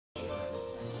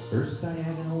First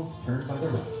diagonals turn by the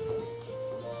right.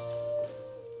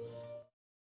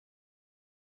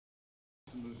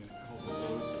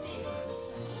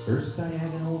 First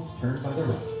diagonals turn by the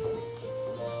right.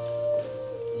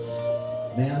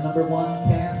 Man number 1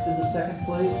 cast into second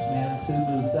place. Man 2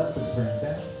 moves up and turns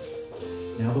out.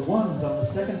 Now the ones on the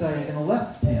second diagonal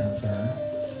left-hand turn.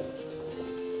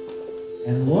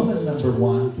 And woman number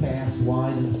 1 cast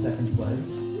wide in second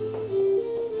place.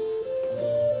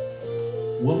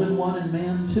 Woman 1 and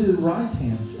man 2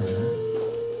 right-hand turn.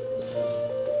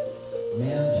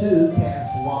 Man 2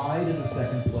 cast wide into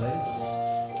second place.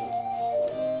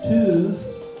 Twos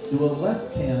do a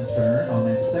left-hand turn on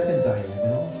that second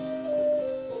diagonal.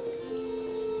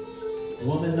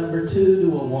 Woman number 2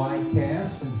 do a wide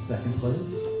cast into second place.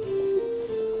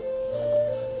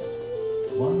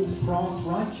 Ones cross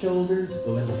right shoulders,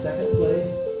 go into second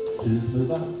place. Twos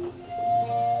move up.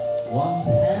 Ones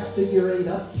half figure 8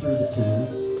 up through the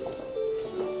twos.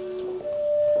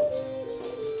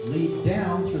 Lead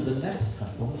down through the next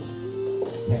couple.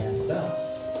 Cast up.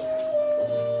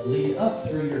 Lead up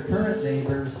through your current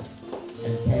neighbors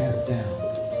and cast down.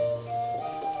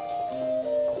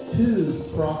 Twos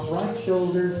cross right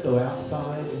shoulders, go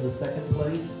outside in the second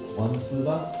place. Ones move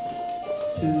up.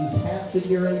 Twos half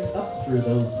figure 8 up through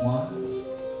those ones.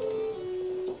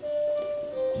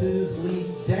 Twos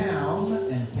lead down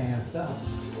and cast up.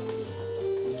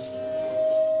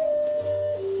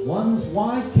 Ones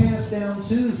wide cast down,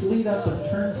 twos lead up and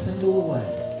turn single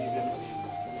away.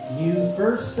 New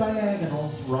first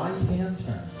diagonals, right-hand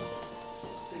turn.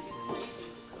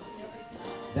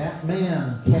 That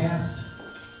man cast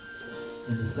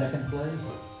into second place.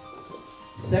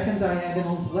 Second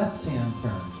diagonals, left-hand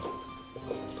turn.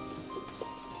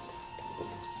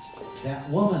 That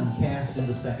woman cast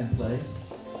into second place.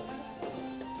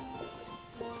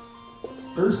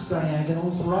 First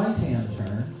diagonals, right-hand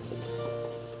turn.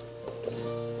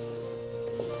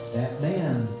 That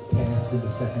man cast into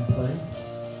second place.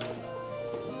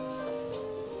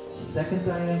 Second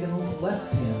diagonals,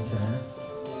 left-hand turn.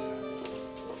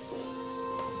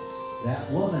 That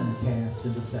woman cast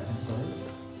into second place.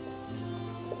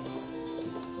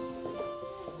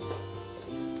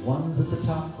 Ones at the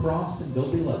top cross and go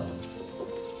below.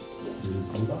 Twos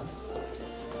move up.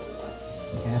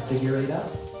 Half figure 8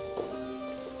 up.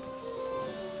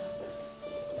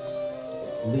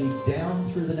 Lead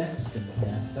down through the next and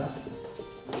cast up.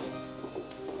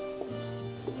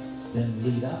 Then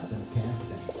lead up and cast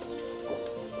down.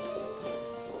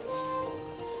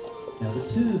 Now the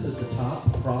twos at the top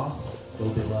cross, go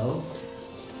below.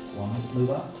 Ones move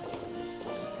up.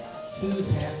 Twos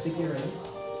half figure 8.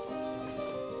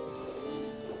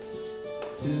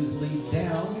 Twos lead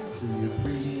down through your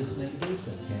previous neighbors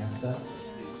and cast up.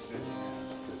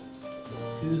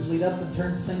 Twos lead up and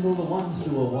turn single. The ones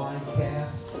do a wide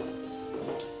cast.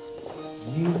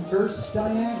 New first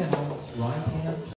diagonals, right hand.